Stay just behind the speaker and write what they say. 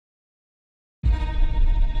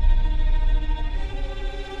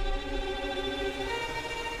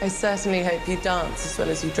I certainly hope you dance as well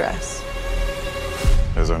as you dress.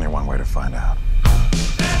 There's only one way to find out.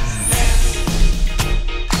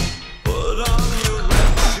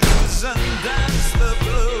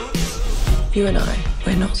 You and I,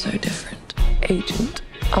 we're not so different. Agent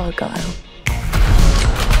Argylle.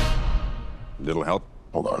 Little help?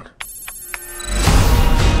 Hold on.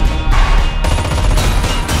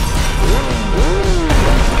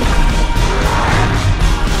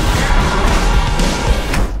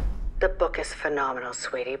 The book is phenomenal,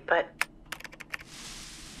 sweetie, but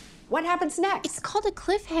what happens next? It's called a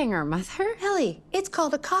cliffhanger, Mother. Elly, it's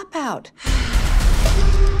called a cop-out.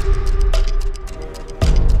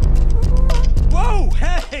 Whoa,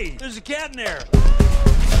 hey, there's a cat in there.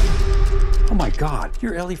 Oh my God,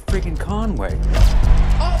 you're Elly friggin' Conway.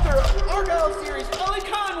 Author of Argylle series, Elly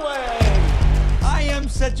Conway. I am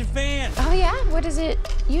such a fan. Oh yeah? What is it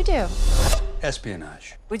you do?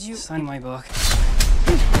 Espionage. Would you sign my book?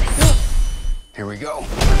 Here we go.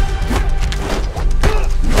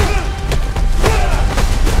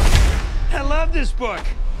 I love this book.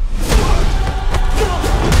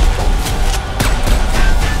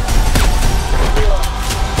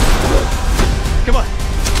 Come on.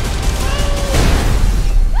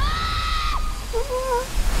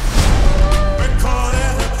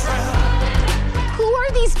 Who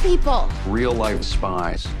are these people? Real life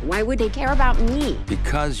spies. Why would they care about me?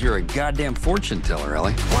 Because you're a goddamn fortune teller,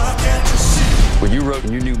 Elly. What you wrote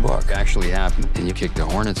in your new book actually happened, and you kicked a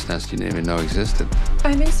hornet's nest you didn't even know existed.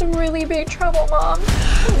 I'm in some really big trouble, Mom.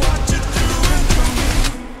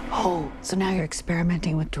 Oh, so now you're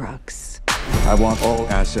experimenting with drugs. I want all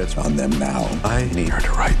assets on them now. I need her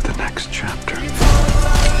to write the next chapter.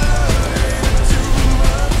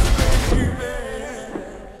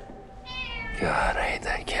 God, I hate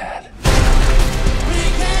that cat.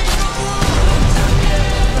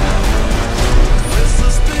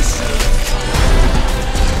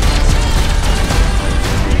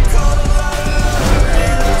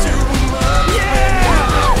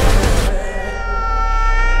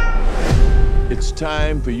 It's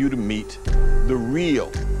time for you to meet the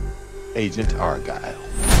real Agent Argylle.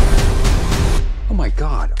 Oh my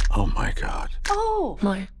God. Oh my God. Oh,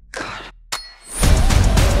 My